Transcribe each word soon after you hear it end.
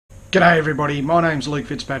G'day everybody, my name's Luke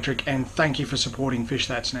Fitzpatrick and thank you for supporting Fish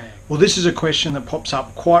That Snag. Well, this is a question that pops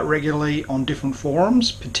up quite regularly on different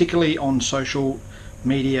forums, particularly on social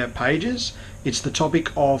media pages. It's the topic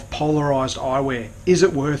of polarised eyewear. Is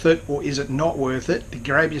it worth it or is it not worth it to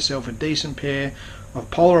grab yourself a decent pair of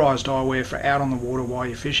polarised eyewear for out on the water while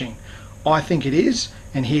you're fishing? I think it is,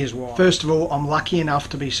 and here's why. First of all, I'm lucky enough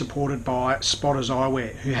to be supported by Spotters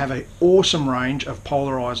Eyewear, who have an awesome range of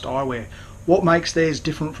polarised eyewear. What makes theirs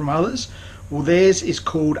different from others? Well, theirs is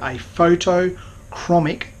called a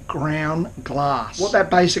photochromic ground glass. What that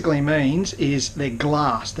basically means is they're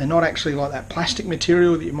glass. They're not actually like that plastic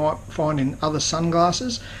material that you might find in other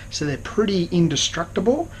sunglasses, so they're pretty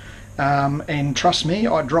indestructible. And trust me,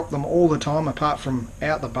 I drop them all the time apart from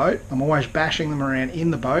out the boat. I'm always bashing them around in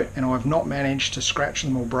the boat and I've not managed to scratch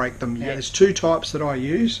them or break them yet. There's two types that I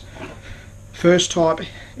use. First type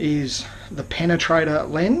is the penetrator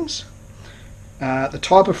lens. The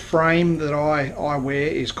type of frame that I wear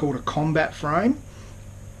is called a combat frame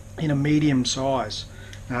in a medium size.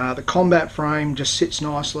 The combat frame just sits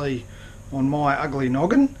nicely on my ugly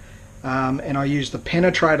noggin, and I use the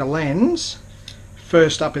penetrator lens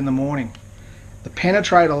first up in the morning. The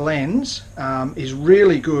penetrator lens is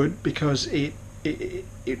really good because it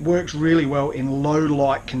works really well in low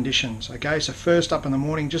light conditions. Okay, so first up in the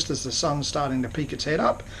morning, just as the sun's starting to peek its head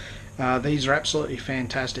up, these are absolutely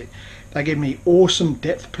fantastic. They give me awesome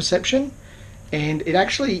depth perception, and it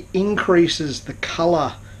actually increases the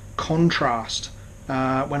color contrast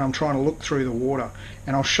when I'm trying to look through the water,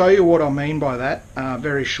 and I'll show you what I mean by that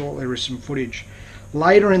very shortly with some footage.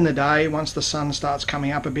 Later in the day, once the sun starts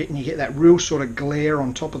coming up a bit and you get that real sort of glare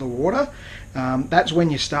on top of the water, that's when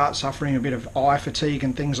you start suffering a bit of eye fatigue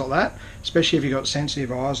and things like that, especially if you've got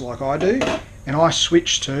sensitive eyes like I do. And I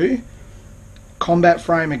switch to combat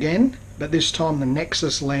frame again, but this time the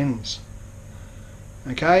Nexus lens.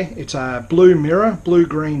 Okay, it's a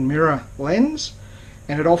blue-green mirror lens,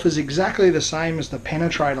 and it offers exactly the same as the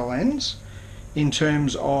penetrator lens in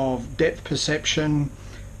terms of depth perception.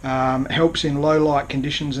 Helps in low light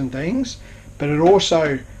conditions and things, but it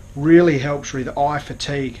also really helps with eye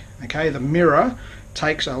fatigue. Okay, the mirror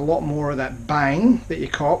takes a lot more of that bang that you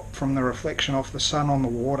cop from the reflection off the sun on the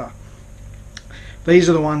water. These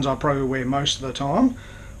are the ones I probably wear most of the time,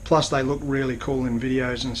 plus they look really cool in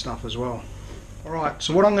videos and stuff as well. Alright,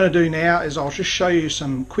 so what I'm going to do now is I'll just show you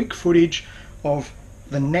some quick footage of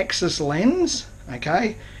the Nexus lens.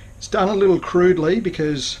 Okay, it's done a little crudely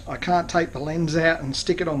because I can't take the lens out and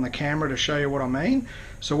stick it on the camera to show you what I mean.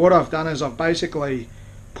 So what I've done is I've basically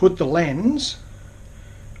put the lens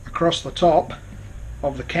across the top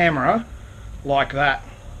of the camera like that,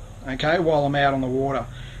 okay, while I'm out on the water.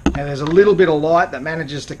 Now there's a little bit of light that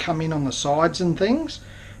manages to come in on the sides and things,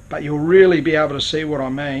 but you'll really be able to see what I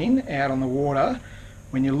mean out on the water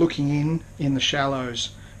when you're looking in the shallows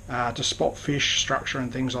to spot fish structure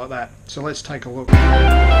and things like that. So let's take a look.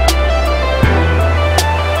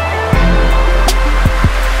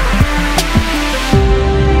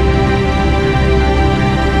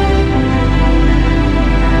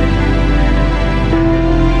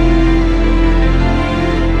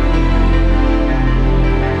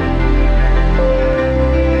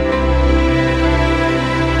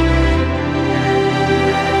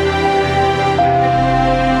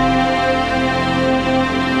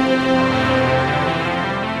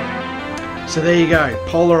 So there you go,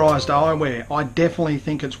 polarised eyewear. I definitely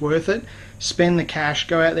think it's worth it. Spend the cash,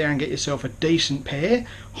 go out there and get yourself a decent pair.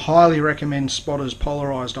 Highly recommend Spotters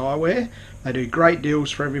Polarised Eyewear. They do great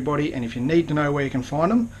deals for everybody, and if you need to know where you can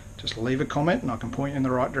find them, just leave a comment and I can point you in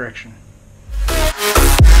the right direction.